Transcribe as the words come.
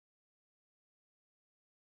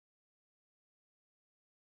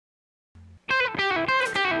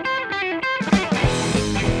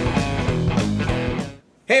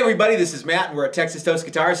Hey everybody, this is Matt and we're at Texas Toast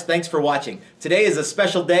Guitars. Thanks for watching. Today is a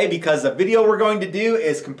special day because the video we're going to do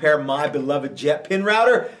is compare my beloved Jet pin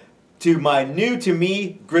router to my new to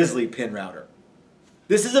me Grizzly pin router.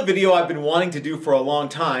 This is a video I've been wanting to do for a long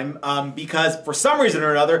time because for some reason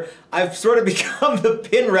or another I've sort of become the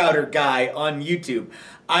pin router guy on YouTube.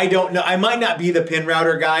 I don't know, I might not be the pin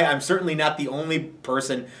router guy. I'm certainly not the only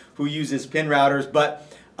person who uses pin routers, but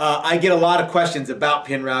I get a lot of questions about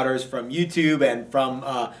pin routers from YouTube and from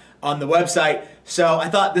on the website, so I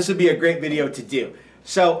thought this would be a great video to do.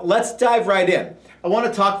 So let's dive right in. I want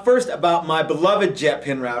to talk first about my beloved Jet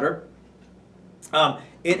pin router.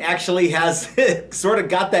 It actually has sort of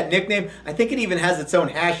got that nickname. I think it even has its own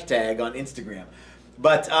hashtag on Instagram.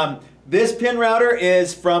 But this pin router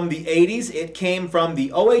is from the 80s. It came from the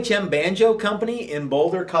OHM Banjo Company in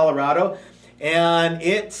Boulder, Colorado. And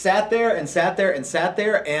it sat there and sat there and sat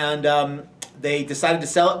there, and they decided to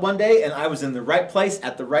sell it one day, and I was in the right place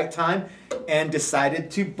at the right time and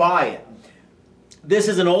decided to buy it. This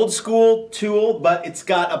is an old school tool, but it's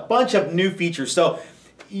got a bunch of new features. So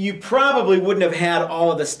you probably wouldn't have had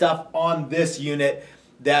all of the stuff on this unit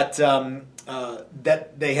that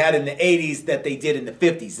that they had in the 80s that they did in the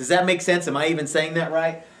 50s. Does that make sense? Am I even saying that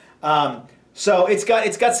right? So it's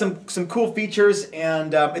got some cool features,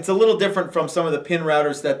 and it's a little different from some of the pin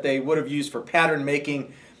routers that they would have used for pattern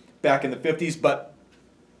making back in the 50s, but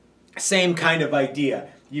same kind of idea.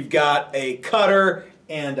 You've got a cutter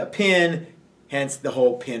and a pin, hence the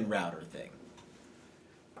whole pin router thing.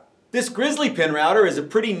 This Grizzly pin router is a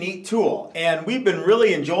pretty neat tool, and we've been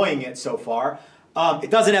really enjoying it so far.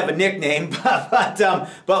 It doesn't have a nickname, but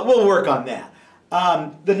we'll work on that.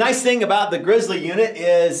 The nice thing about the Grizzly unit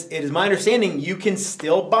is, it is my understanding, you can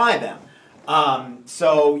still buy them.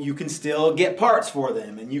 So you can still get parts for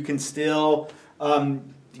them, and you can still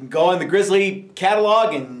you can go on the Grizzly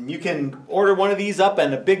catalog and you can order one of these up,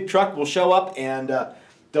 and a big truck will show up and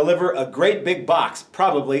deliver a great big box,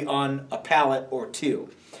 probably on a pallet or two.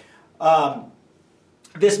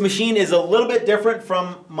 This machine is a little bit different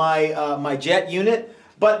from my, my Jet unit.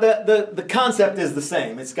 But the concept is the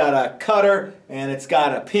same. It's got a cutter, and it's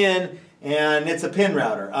got a pin, and it's a pin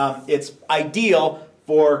router. It's ideal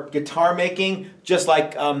for guitar making, just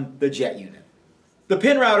like the Jet unit. The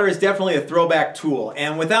pin router is definitely a throwback tool,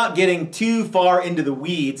 and without getting too far into the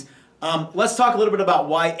weeds, let's talk a little bit about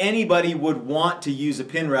why anybody would want to use a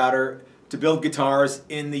pin router to build guitars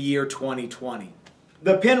in the year 2020.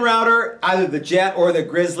 The pin router, either the Jet or the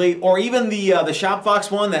Grizzly, or even the Shop Fox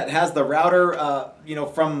one that has the router, you know,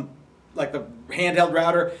 from like the handheld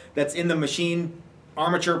router that's in the machine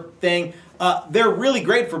armature thing, they're really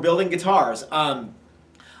great for building guitars. I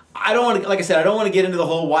don't want to, like I said, I don't want to get into the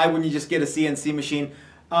whole why wouldn't you just get a CNC machine.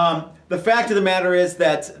 The fact of the matter is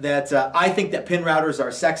that I think that pin routers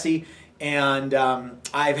are sexy, and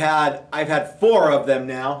I've had 4 of them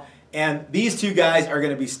now, and these 2 guys are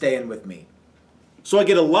going to be staying with me. So I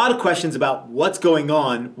get a lot of questions about what's going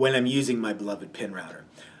on when I'm using my beloved pin router.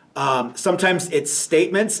 Sometimes it's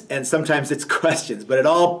statements and sometimes it's questions, but it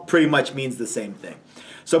all pretty much means the same thing.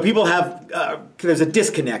 So people have, there's a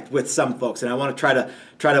disconnect with some folks, and I want to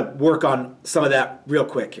try to work on some of that real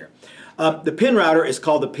quick here. The pin router is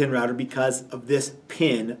called the pin router because of this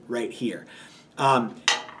pin right here.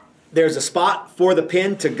 There's a spot for the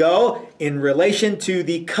pin to go in relation to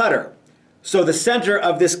the cutter. So the center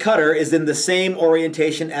of this cutter is in the same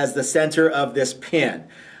orientation as the center of this pin.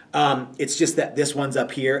 It's just that this one's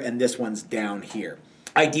up here and this one's down here.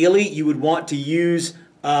 Ideally, you would want to use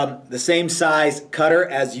the same size cutter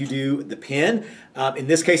as you do the pin. In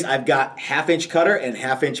this case, I've got 1/2 inch cutter and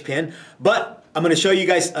 1/2 inch pin, but I'm going to show you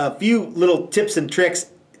guys a few little tips and tricks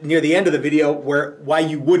near the end of the video why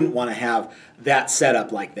you wouldn't want to have that set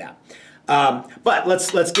up like that. But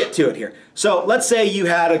let's get to it here. So let's say you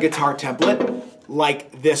had a guitar template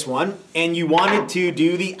like this one, and you wanted to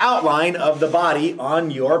do the outline of the body on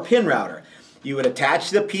your pin router. You would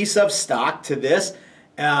attach the piece of stock to this.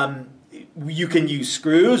 You can use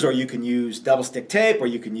screws, or you can use double stick tape, or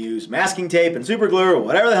you can use masking tape and super glue, or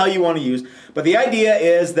whatever the hell you want to use. But the idea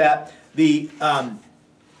is that the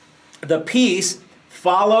piece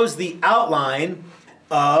follows the outline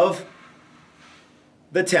of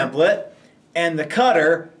the template, and the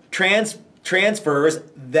cutter transfers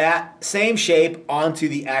that same shape onto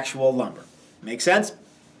the actual lumber. Make sense?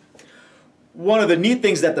 One of the neat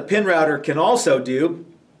things that the pin router can also do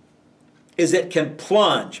is it can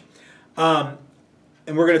plunge. And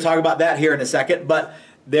we're going to talk about that here in a second, but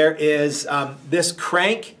there is this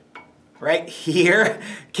crank right here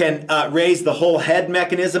can raise the whole head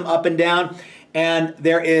mechanism up and down, and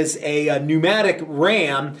there is a pneumatic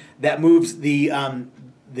ram that moves the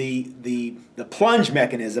the plunge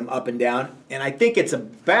mechanism up and down, and I think it's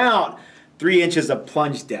about 3 inches of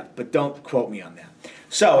plunge depth, but don't quote me on that.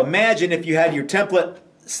 So imagine if you had your template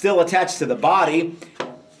still attached to the body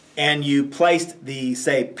and you placed the,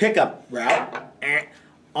 say, pickup route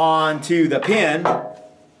onto the pin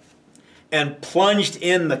and plunged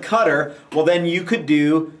in the cutter. Well, then you could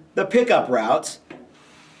do the pickup routes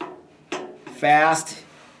fast,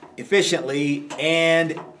 efficiently,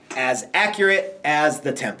 and as accurate as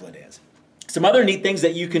the template is. Some other neat things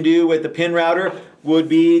that you can do with the pin router would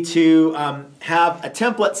be to have a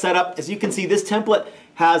template set up. As you can see, this template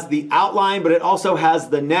has the outline, but it also has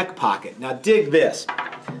the neck pocket. Now dig this.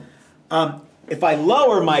 If I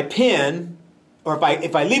lower my pin, or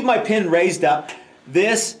if I leave my pin raised up,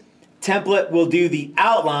 this template will do the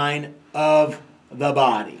outline of the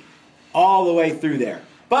body all the way through there.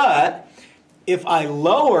 But if I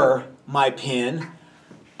lower my pin,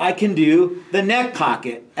 I can do the neck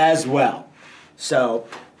pocket as well. So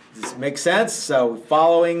does this make sense? So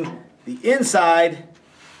following the inside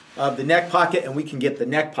of the neck pocket, and we can get the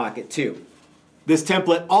neck pocket too. This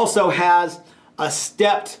template also has a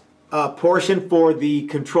stepped portion for the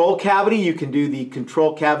control cavity. You can do the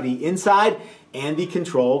control cavity inside and the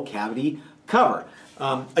control cavity cover.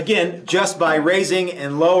 Again, just by raising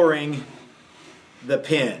and lowering the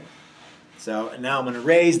pin. So now I'm going to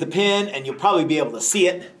raise the pin, and you'll probably be able to see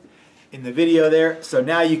it in the video there. So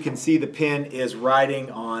now you can see the pin is riding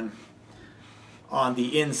on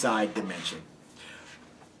the inside dimension.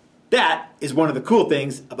 That is one of the cool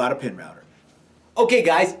things about a pin router. Okay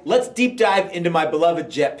guys, let's deep dive into my beloved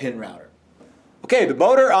Jet pin router. Okay, the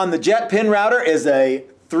motor on the Jet pin router is a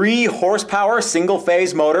 3 horsepower single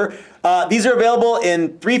phase motor. These are available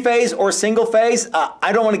in 3-phase or single phase.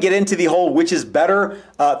 I don't want to get into the whole which is better.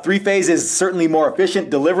 3-phase is certainly more efficient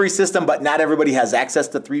delivery system, but not everybody has access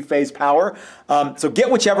to 3-phase power. So get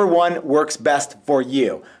whichever one works best for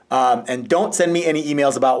you. And don't send me any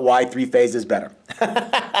emails about why 3-phase is better.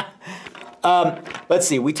 Let's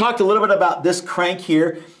see, we talked a little bit about this crank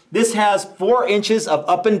here. This has 4 inches of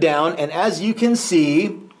up and down, and as you can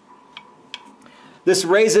see, this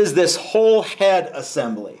raises this whole head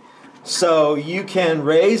assembly. So you can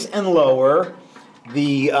raise and lower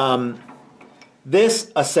the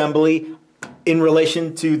this assembly in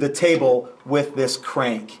relation to the table with this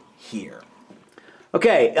crank here.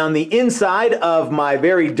 Okay, on the inside of my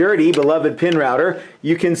very dirty, beloved pin router,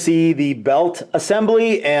 you can see the belt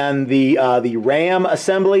assembly and the ram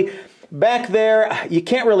assembly. Back there, you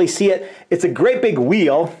can't really see it. It's a great big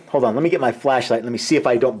wheel. Hold on, let me get my flashlight. Let me see if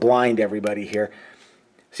I don't blind everybody here.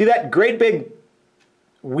 See that great big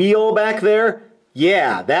wheel back there?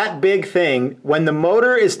 Yeah, that big thing. When the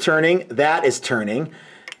motor is turning, that is turning.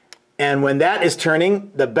 And when that is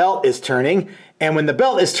turning, the belt is turning. And when the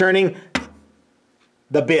belt is turning,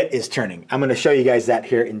 the bit is turning. I'm going to show you guys that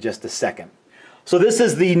here in just a second. So this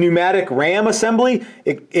is the pneumatic ram assembly.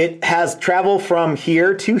 It has travel from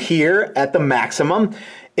here to here at the maximum.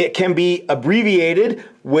 It can be abbreviated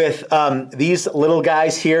with these little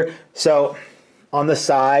guys here. So on the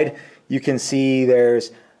side, you can see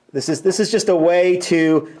this is just a way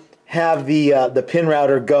to have the pin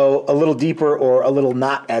router go a little deeper or a little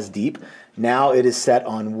not as deep. Now it is set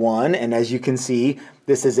on 1, and as you can see,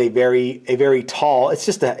 this is a very tall. It's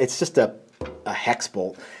just a hex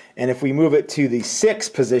bolt. And if we move it to the 6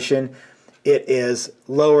 position, it is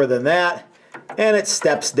lower than that, and it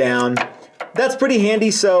steps down. That's pretty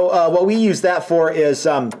handy. So what we use that for is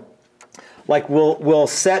like we'll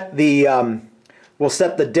set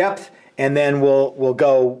the depth, and then we'll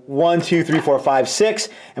go 1, 2, 3, 4, 5, 6,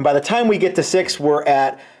 and by the time we get to 6,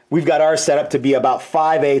 we've got ours set up to be about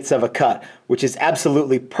 5/8 of a cut, which is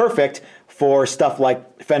absolutely perfect for stuff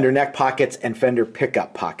like fender neck pockets and fender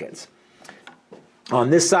pickup pockets. On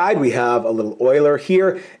this side, we have a little oiler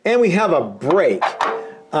here, and we have a brake.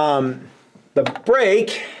 The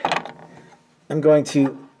brake, I'm going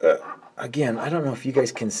to, again, I don't know if you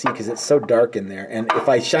guys can see because it's so dark in there, and if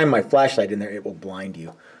I shine my flashlight in there, it will blind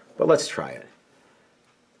you. But let's try it.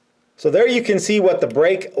 So there you can see what the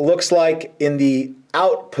brake looks like in the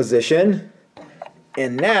out position,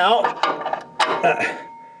 and now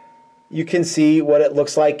you can see what it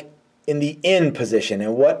looks like in the in position,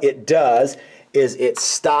 and what it does is it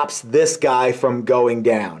stops this guy from going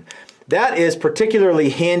down. That is particularly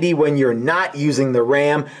handy when you're not using the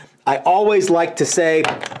ram. I always like to say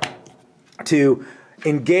to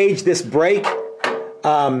engage this brake.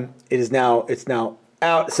 It's now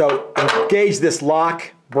out. So engage this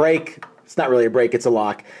lock, brake. It's not really a brake, it's a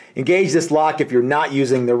lock. Engage this lock if you're not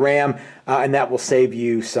using the ram, and that will save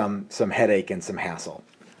you some headache and some hassle.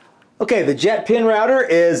 Okay, the jet pin router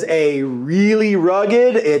is a really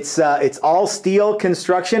rugged, it's all steel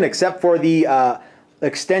construction except for the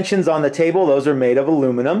extensions on the table. Those are made of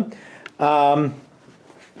aluminum. Let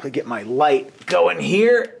me get my light going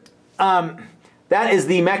here. That is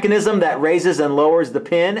the mechanism that raises and lowers the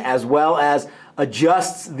pin as well as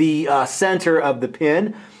adjusts the center of the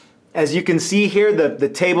pin. As you can see here, the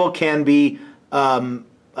table can be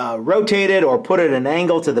rotated or put at an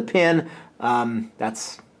angle to the pin.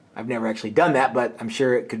 I've never actually done that, but I'm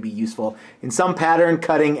sure it could be useful in some pattern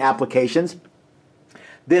cutting applications.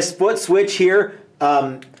 This foot switch here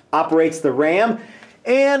operates the RAM,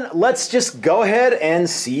 and let's just go ahead and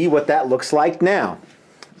see what that looks like now.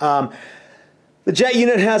 The jet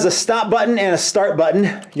unit has a stop button and a start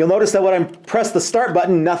button. You'll notice that when I press the start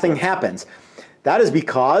button, nothing happens. That is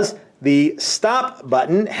because the stop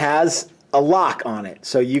button has a lock on it.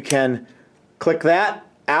 So you can click that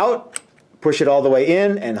out, push it all the way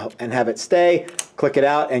in and have it stay, click it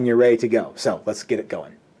out, and you're ready to go. So let's get it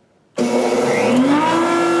going. All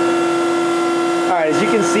right, as you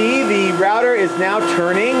can see, the router is now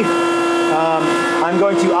turning. I'm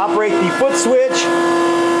going to operate the foot switch,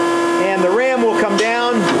 and the RAM will come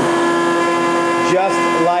down just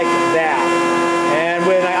like that. And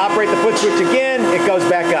when I operate the foot switch again, it goes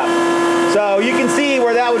back up. So you can see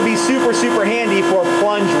where that would be super, super handy for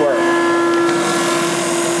plunge work.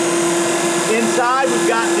 Inside, we've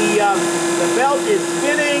got the belt is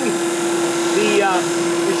spinning.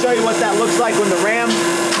 To show you what that looks like when the RAM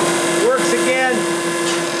works again.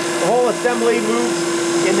 The whole assembly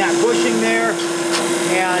moves in that bushing there.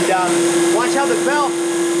 And watch how the belt,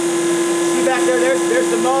 see back there,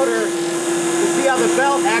 there's the motor. You see how the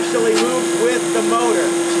belt actually moves with the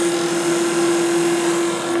motor.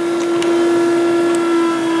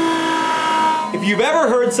 If you've ever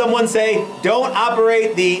heard someone say, don't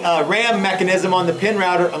operate the RAM mechanism on the pin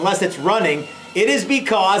router unless it's running, it is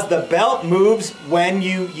because the belt moves when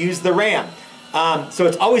you use the RAM. So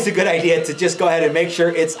it's always a good idea to just go ahead and make sure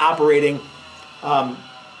it's operating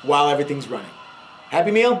while everything's running. Happy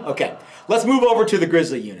meal? Okay. Let's move over to the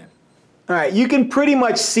Grizzly unit. All right, you can pretty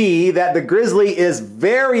much see that the Grizzly is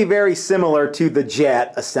very, very similar to the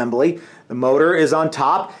Jet assembly. The motor is on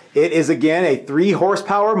top. It is, again, a 3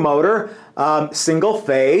 horsepower motor, single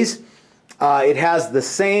phase. It has the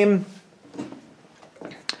same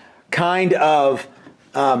kind of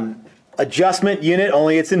adjustment unit,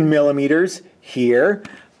 only it's in millimeters here.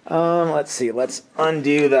 Let's see, let's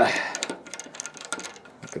undo the,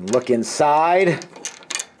 you can look inside.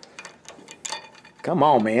 Come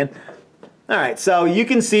on, man. All right, so you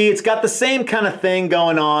can see it's got the same kind of thing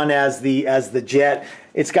going on as the Jet.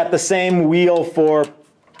 It's got the same wheel for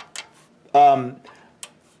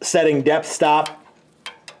setting depth stop,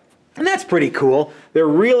 and that's pretty cool. They're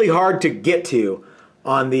really hard to get to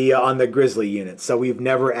on the Grizzly unit, so we've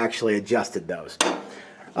never actually adjusted those.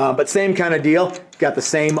 But same kind of deal. Got the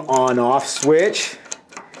same on-off switch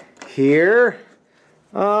here.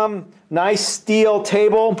 Nice steel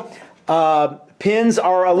table. Pins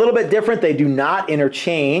are a little bit different. They do not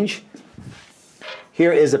interchange.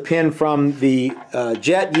 Here is a pin from the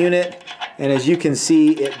Jet unit, and as you can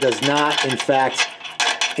see, it does not, in fact,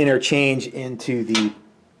 interchange into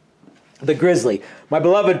the Grizzly. My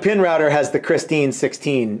beloved pin router has the Christine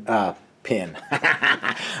 16 pin.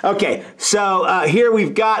 Okay, so here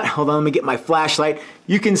we've got, hold on, let me get my flashlight.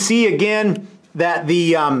 You can see again that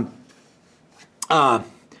the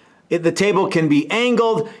table can be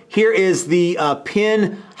angled. Here is the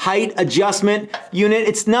pin height adjustment unit.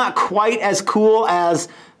 It's not quite as cool as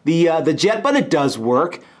the Jet, but it does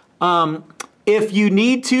work. If you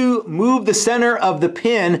need to move the center of the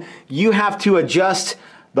pin, you have to adjust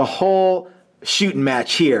the whole shoot and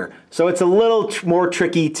match here. So it's a little more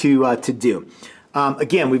tricky to do.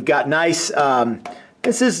 Again, we've got nice,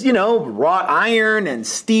 this is, you know, wrought iron and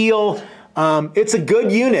steel. It's a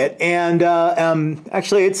good unit, and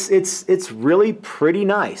actually it's really pretty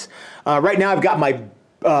nice. Right now I've got my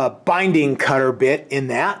binding cutter bit in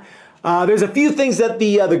that. There's a few things that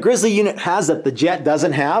the Grizzly unit has that the Jet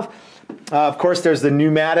doesn't have. Of course, there's the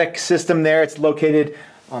pneumatic system there. It's located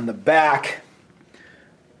on the back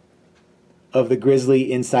of the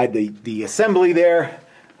Grizzly inside the assembly there.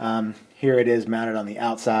 Here it is mounted on the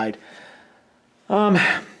outside.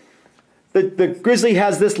 The Grizzly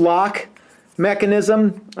has this lock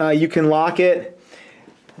mechanism. You can lock it.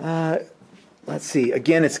 Let's see.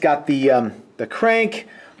 Again, it's got the crank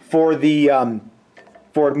for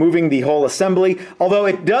for moving the whole assembly. Although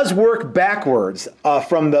it does work backwards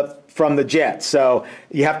from the Jet, so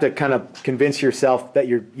you have to kind of convince yourself that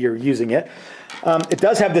you're using it. It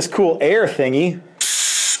does have this cool air thingy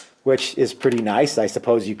which is pretty nice. I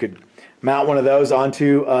suppose you could mount one of those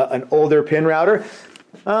onto an older pin router.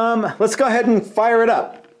 Let's go ahead and fire it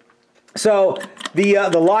up. So the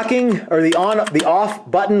locking or the off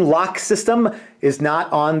button lock system is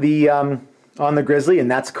not on the Grizzly,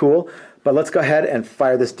 and that's cool. But let's go ahead and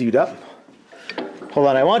fire this dude up. Hold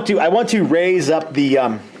on, I want to raise up the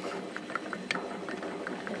I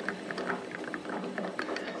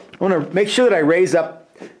want to make sure that I raise up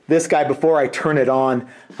this guy before I turn it on,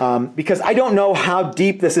 because I don't know how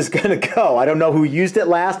deep this is going to go. I don't know who used it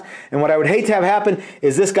last, and what I would hate to have happen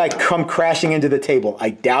is this guy come crashing into the table.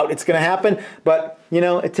 I doubt it's going to happen, but you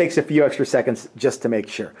know, it takes a few extra seconds just to make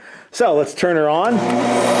sure. So let's turn her on.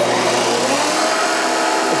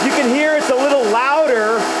 As you can hear, it's a little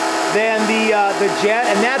louder than the Jet,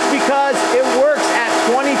 and that's because it works at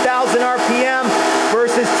 20,000 RPM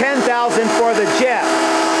versus 10,000 for the Jet.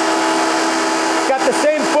 Got the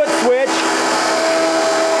same foot switch,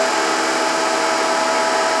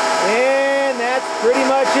 and that's pretty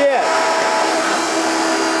much it.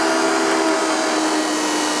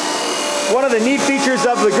 One of the neat features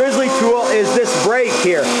of the Grizzly tool is this brake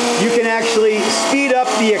here. You can actually speed up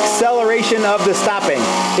the acceleration of the stopping,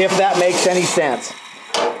 if that makes any sense.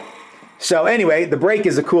 So anyway, the brake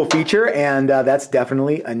is a cool feature, and that's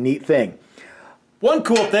definitely a neat thing. One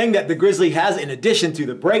cool thing that the Grizzly has in addition to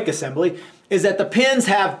the brake assembly is that the pins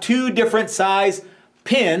have two different size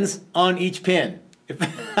pins on each pin.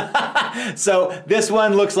 So this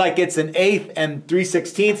one looks like it's an 1/8 and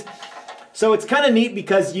 3/16. So it's kind of neat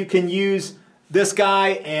because you can use this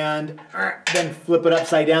guy and then flip it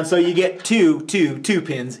upside down. So you get two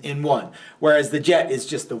pins in one, whereas the Jet is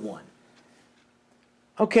just the one.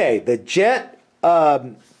 Okay, the Jet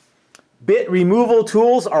bit removal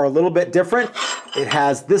tools are a little bit different. It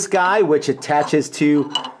has this guy which attaches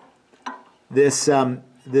to this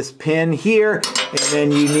this pin here, and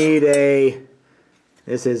then you need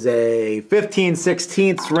this is a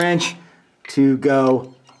 15/16 wrench to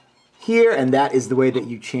go here, and that is the way that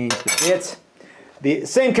you change the bits. The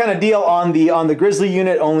same kind of deal on the Grizzly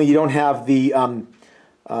unit, only you don't have the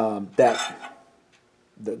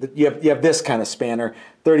you have this kind of spanner,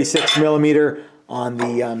 36 millimeter on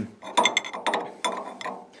the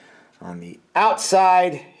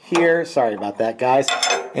outside here. Sorry about that, guys.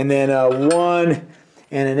 And then 1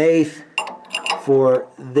 1/8 for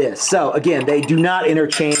this. So again, they do not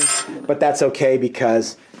interchange, but that's okay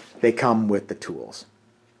because they come with the tools.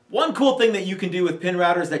 One cool thing that you can do with pin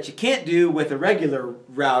routers that you can't do with a regular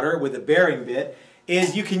router with a bearing bit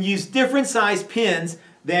is you can use different size pins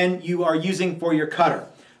than you are using for your cutter.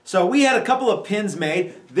 So we had a couple of pins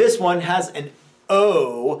made. This one has an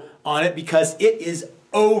O on it because it is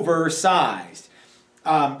oversized.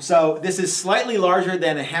 So this is slightly larger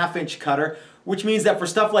than a 1/2 inch cutter, which means that for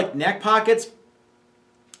stuff like neck pockets,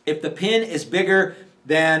 if the pin is bigger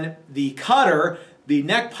than the cutter, the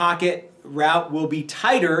neck pocket route will be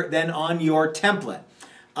tighter than on your template.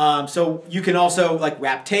 So you can also like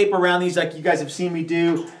wrap tape around these like you guys have seen me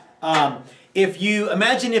do. If you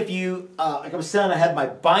like I was saying, I had my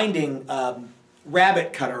binding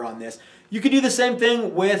rabbit cutter on this. You could do the same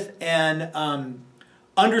thing with an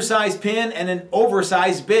undersized pin and an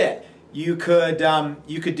oversized bit. You could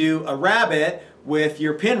do a rabbit with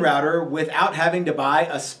your pin router without having to buy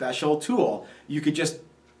a special tool. You could just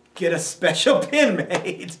get a special pin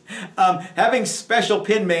made. Having special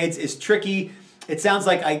pin mades is tricky. It sounds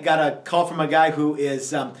like I got a call from a guy who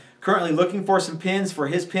is currently looking for some pins for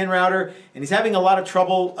his pin router, and he's having a lot of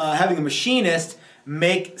trouble having a machinist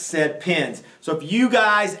make said pins. So if you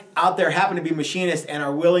guys out there happen to be machinists and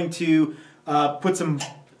are willing to put some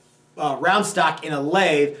round stock in a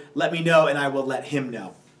lathe, let me know and I will let him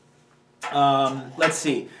know. Let's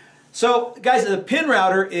see. So guys, the pin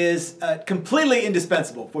router is completely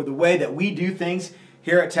indispensable for the way that we do things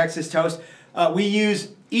here at Texas Toast. We use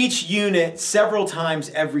each unit several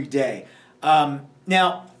times every day.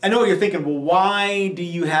 Now, I know what you're thinking, well, why do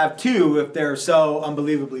you have two if they're so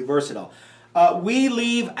unbelievably versatile? We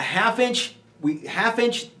leave a 1/2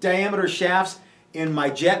 inch diameter shafts in my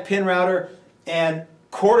Jet pin router and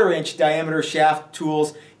 1/4 inch diameter shaft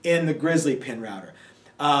tools in the Grizzly pin router.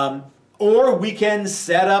 Or we can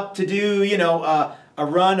set up to do, you know, a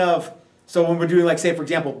run of, so when we're doing, like, say, for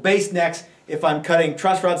example, base necks, if I'm cutting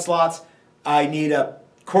truss rod slots, I need a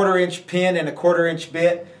 1/4 inch pin and a 1/4 inch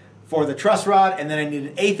bit for the truss rod, and then I need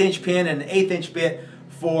an 1/8 inch pin and an 1/8 inch bit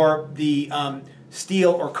for the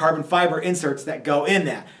steel or carbon fiber inserts that go in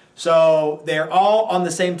that. So they're all on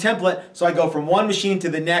the same template, so I go from one machine to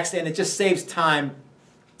the next, and it just saves time.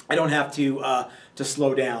 I don't have to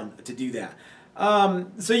slow down to do that.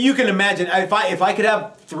 So you can imagine, if I could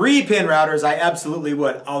have 3 pin routers, I absolutely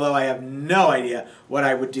would, although I have no idea what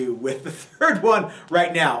I would do with the 3rd one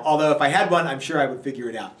right now. Although if I had one, I'm sure I would figure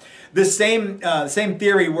it out. The same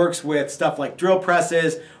theory works with stuff like drill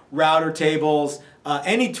presses, router tables,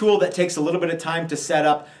 any tool that takes a little bit of time to set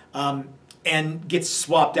up and gets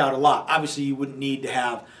swapped out a lot. Obviously, you wouldn't need to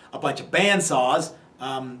have a bunch of bandsaws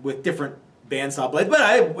with different bandsaw blades, but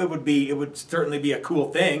it would certainly be a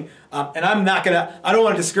cool thing. And I don't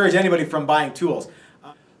want to discourage anybody from buying tools.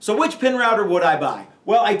 So which pin router would I buy?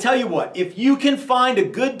 Well, I tell you what, if you can find a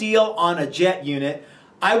good deal on a Jet unit,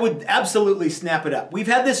 I would absolutely snap it up. We've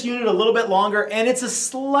had this unit a little bit longer, and it's a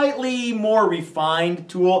slightly more refined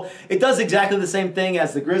tool. It does exactly the same thing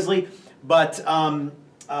as the Grizzly, but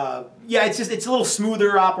yeah, it's a little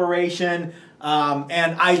smoother operation,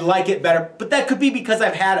 and I like it better. But that could be because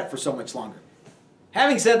I've had it for so much longer.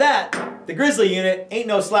 Having said that, the Grizzly unit ain't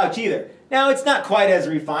no slouch either. Now, it's not quite as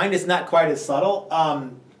refined, it's not quite as subtle,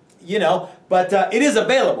 you know, but it is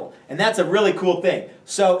available, and that's a really cool thing.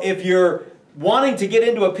 So if you're wanting to get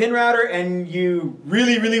into a pin router and you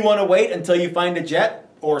really want to wait until you find a Jet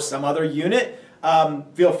or some other unit,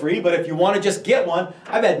 feel free. But if you want to just get one,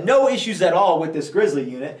 I've had no issues at all with this Grizzly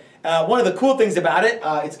unit. One of the cool things about it,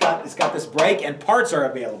 it's got this brake and parts are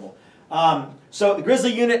available. So the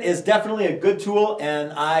Grizzly unit is definitely a good tool,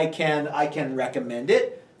 and I can recommend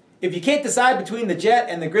it. If you can't decide between the Jet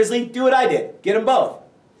and the Grizzly, do what I did. Get them both.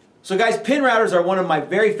 So guys, pin routers are one of my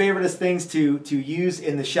very favoriteest things to use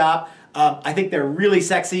in the shop. I think they're really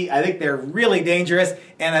sexy, I think they're really dangerous,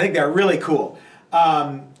 and I think they're really cool.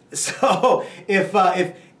 So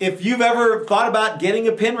if you've ever thought about getting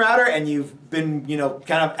a pin router and you've been, you know,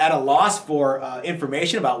 kind of at a loss for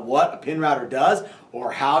information about what a pin router does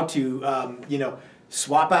or how to, you know,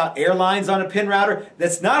 swap out airlines on a pin router,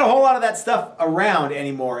 that's not a whole lot of that stuff around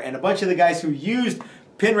anymore. And a bunch of the guys who used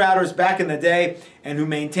pin routers back in the day and who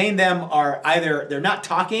maintain them are either they're not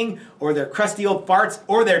talking, or they're crusty old farts,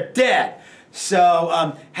 or they're dead.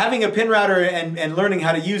 So having a pin router and learning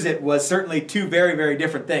how to use it was certainly 2 very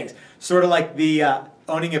different things. Sort of like the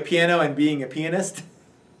owning a piano and being a pianist.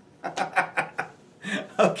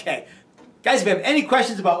 Okay. Guys, if you have any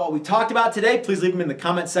questions about what we talked about today, please leave them in the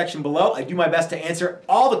comment section below. I do my best to answer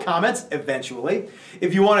all the comments eventually.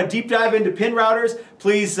 If you want to deep dive into pin routers,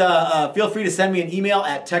 please feel free to send me an email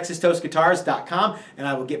at texastoastguitars.com, and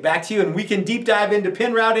I will get back to you, and we can deep dive into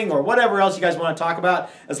pin routing or whatever else you guys want to talk about,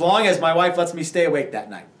 as long as my wife lets me stay awake that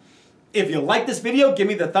night. If you like this video, give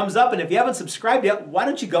me the thumbs up, and if you haven't subscribed yet, why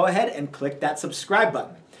don't you go ahead and click that subscribe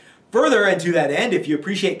button. Further, and to that end, if you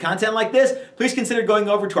appreciate content like this, please consider going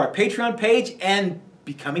over to our Patreon page and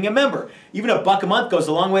becoming a member. Even $1 a month goes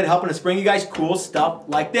a long way to helping us bring you guys cool stuff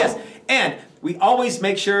like this. And we always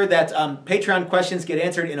make sure that Patreon questions get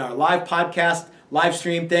answered in our live podcast, live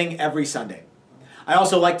stream thing every Sunday. I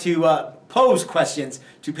also like to pose questions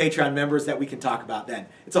to Patreon members that we can talk about then.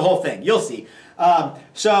 It's a whole thing. You'll see.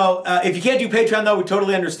 So if you can't do Patreon, though, we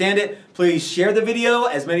totally understand it. Please share the video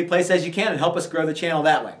as many places as you can and help us grow the channel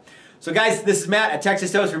that way. So guys, this is Matt at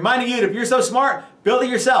Texas Toast reminding you that if you're so smart, build it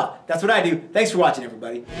yourself. That's what I do. Thanks for watching,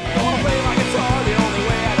 everybody.